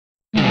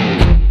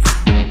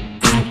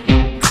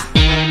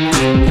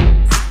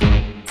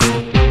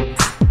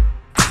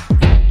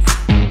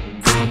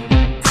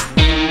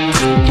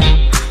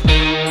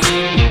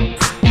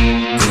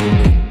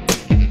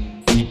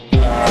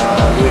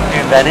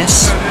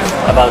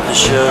about the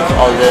shoot,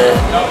 all the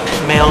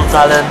male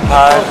talent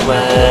part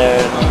where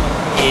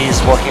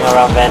he's walking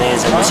around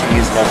Venice and missing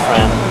his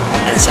girlfriend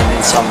and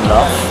sending some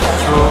love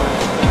through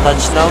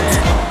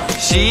TouchNote.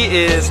 She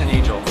is an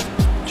angel,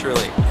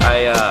 truly.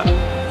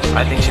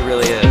 I think she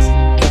really is.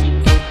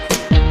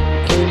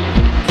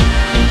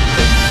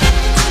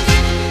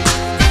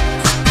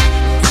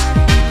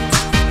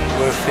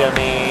 We're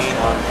filming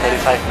on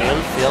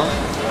 35mm film.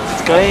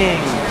 It's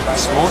going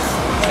smooth,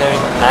 very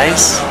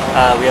nice.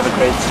 We have a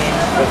great team,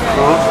 great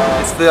crew.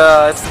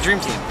 It's the dream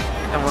team.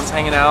 Everyone's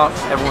hanging out,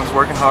 everyone's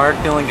working hard,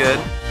 feeling good.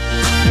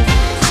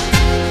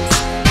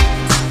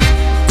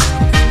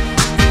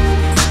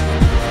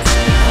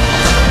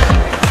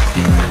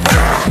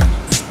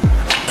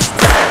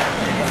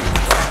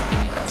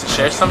 To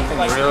share something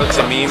real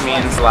to me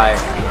means like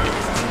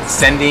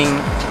sending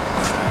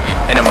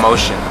an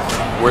emotion,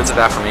 words of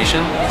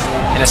affirmation,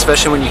 and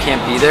especially when you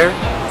can't be there,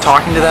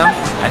 talking to them,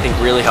 I think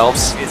really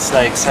helps. It's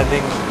like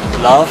sending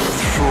love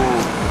through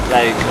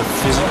like a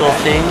physical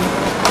thing,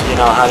 you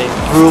know, having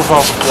proof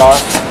of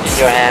love in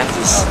your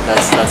hands,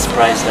 that's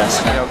priceless.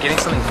 You know, getting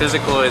something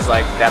physical is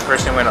like that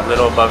person went a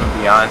little above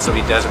and beyond, so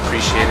he does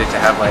appreciate it to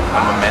have like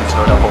a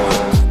memento to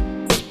hold.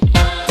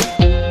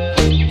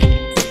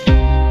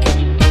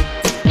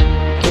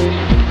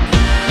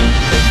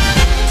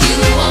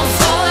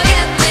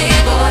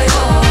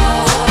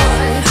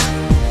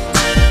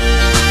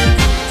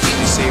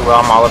 Well,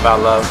 I'm all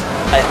about love.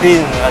 I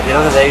think at the end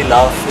of the day,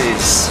 love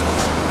is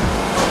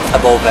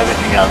above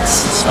everything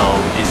else. So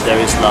if there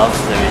is love,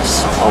 there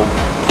is hope.